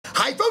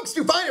Hi folks,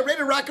 Feiner, ready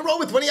to rock and roll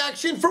with winning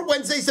action for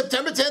Wednesday,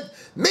 September 10th.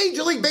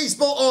 Major League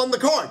Baseball on the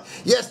card.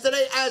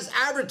 Yesterday, as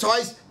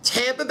advertised,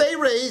 Tampa Bay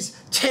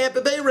Rays,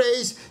 Tampa Bay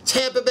Rays,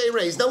 Tampa Bay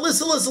Rays. Now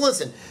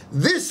listen.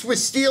 This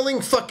was stealing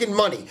fucking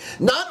money.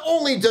 Not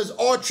only does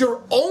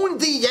Archer own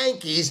the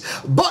Yankees,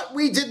 but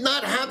we did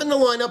not have in the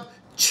lineup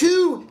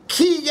two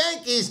key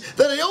Yankees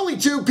that are the only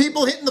two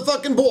people hitting the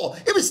fucking ball.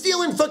 It was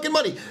stealing fucking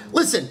money.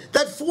 Listen,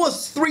 that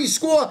 4-3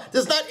 score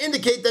does not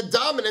indicate the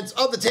dominance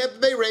of the Tampa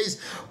Bay Rays.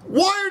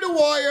 Wire to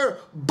wire,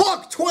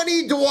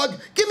 $1.20 dog.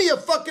 Give me a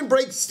fucking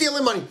break,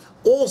 stealing money.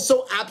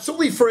 Also,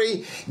 absolutely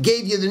free,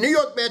 gave you the New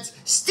York Mets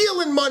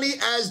stealing money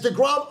as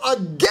DeGrom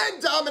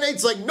again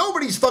dominates like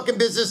nobody's fucking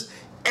business.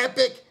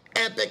 Epic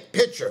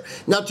picture.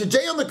 Now,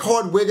 today on the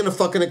card, we're going to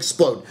fucking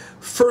explode.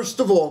 First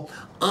of all,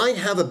 I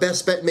have a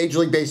best bet in Major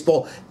League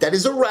Baseball that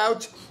is a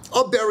rout,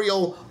 a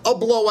burial, a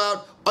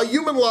blowout, a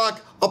human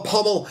lock, a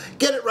pummel.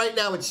 Get it right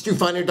now at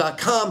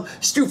StuFeiner.com,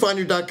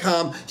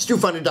 StuFeiner.com,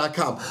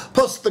 StuFeiner.com.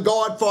 Plus, the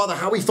Godfather,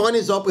 Howie Feiner,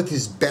 is up with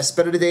his best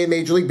bet of the day in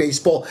Major League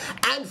Baseball,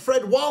 and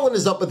Fred Wallen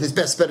is up with his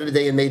best bet of the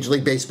day in Major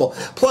League Baseball.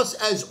 Plus,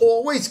 as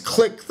always,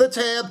 click the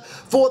tab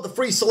for the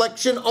free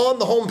selection on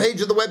the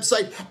homepage of the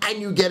website,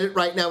 and you get it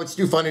right now at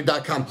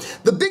StuFeiner.com.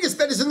 The biggest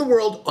bet is in the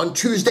world on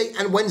Tuesday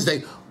and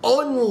Wednesday.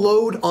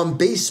 Unload on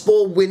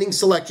baseball winning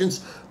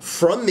selections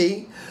from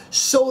me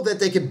so that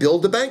they can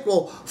build a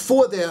bankroll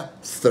for their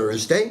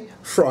Thursday,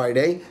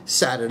 Friday,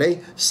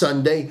 Saturday,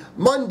 Sunday,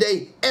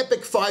 Monday,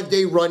 epic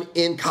 5-day run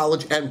in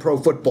college and pro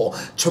football.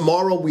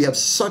 Tomorrow we have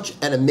such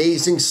an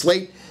amazing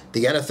slate.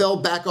 The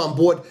NFL back on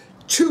board,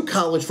 2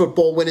 college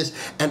football winners,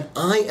 and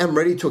I am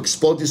ready to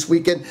explode this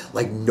weekend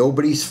like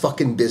nobody's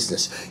fucking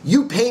business.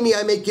 You pay me,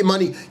 I make you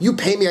money. You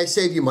pay me, I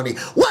save you money.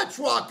 Let's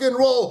rock and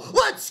roll.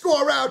 Let's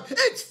score out.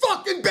 It's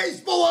fucking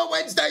baseball on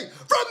Wednesday.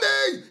 From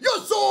me, your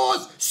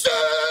source, Stu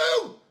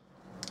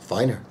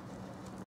Feiner.